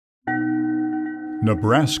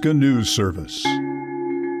Nebraska News Service.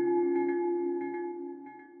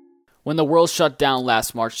 When the world shut down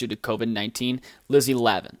last March due to COVID-19, Lizzie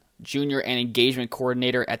Lavin, junior and engagement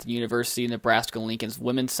coordinator at the University of Nebraska-Lincoln's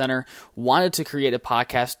Women's Center, wanted to create a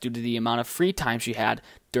podcast due to the amount of free time she had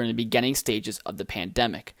during the beginning stages of the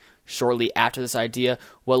pandemic. Shortly after this idea,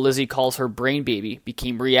 what Lizzie calls her brain baby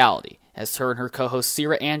became reality, as her and her co-host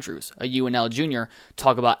Sierra Andrews, a UNL junior,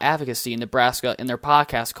 talk about advocacy in Nebraska in their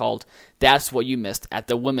podcast called That's What You Missed at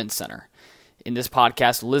the Women's Center. In this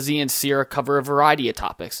podcast, Lizzie and Sierra cover a variety of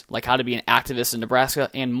topics, like how to be an activist in Nebraska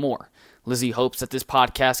and more. Lizzie hopes that this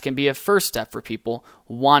podcast can be a first step for people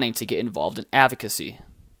wanting to get involved in advocacy.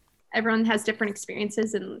 Everyone has different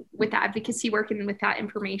experiences and with advocacy work and with that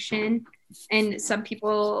information. And some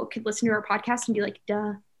people could listen to our podcast and be like,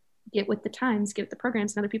 duh, get with the times, get with the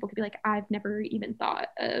programs. And other people could be like, I've never even thought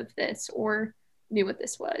of this or knew what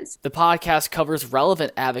this was. The podcast covers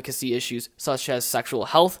relevant advocacy issues such as sexual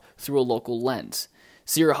health through a local lens.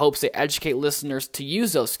 Sierra hopes to educate listeners to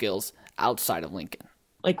use those skills outside of Lincoln.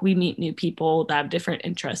 Like, we meet new people that have different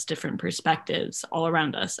interests, different perspectives all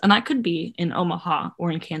around us. And that could be in Omaha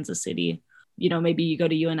or in Kansas City. You know, maybe you go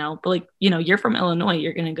to UNL, but like, you know, you're from Illinois,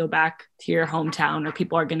 you're going to go back to your hometown, or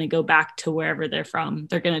people are going to go back to wherever they're from.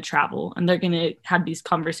 They're going to travel and they're going to have these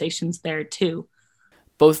conversations there too.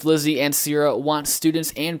 Both Lizzie and Sierra want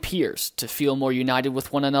students and peers to feel more united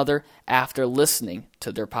with one another after listening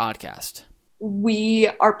to their podcast. We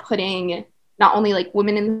are putting not only like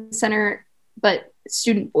women in the center, but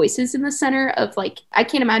student voices in the center of like, I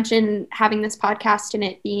can't imagine having this podcast and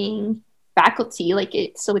it being faculty. Like,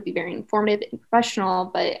 it still would be very informative and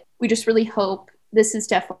professional, but we just really hope this is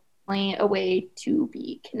definitely a way to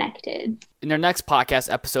be connected. In their next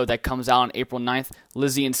podcast episode that comes out on April 9th,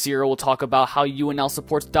 Lizzie and Sierra will talk about how UNL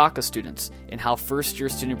supports DACA students and how first-year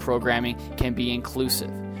student programming can be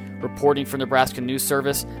inclusive. Reporting for Nebraska News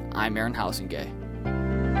Service, I'm Aaron Housingay.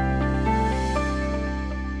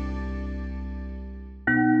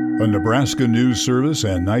 A Nebraska News Service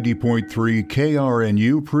and 90.3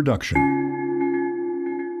 KRNU production.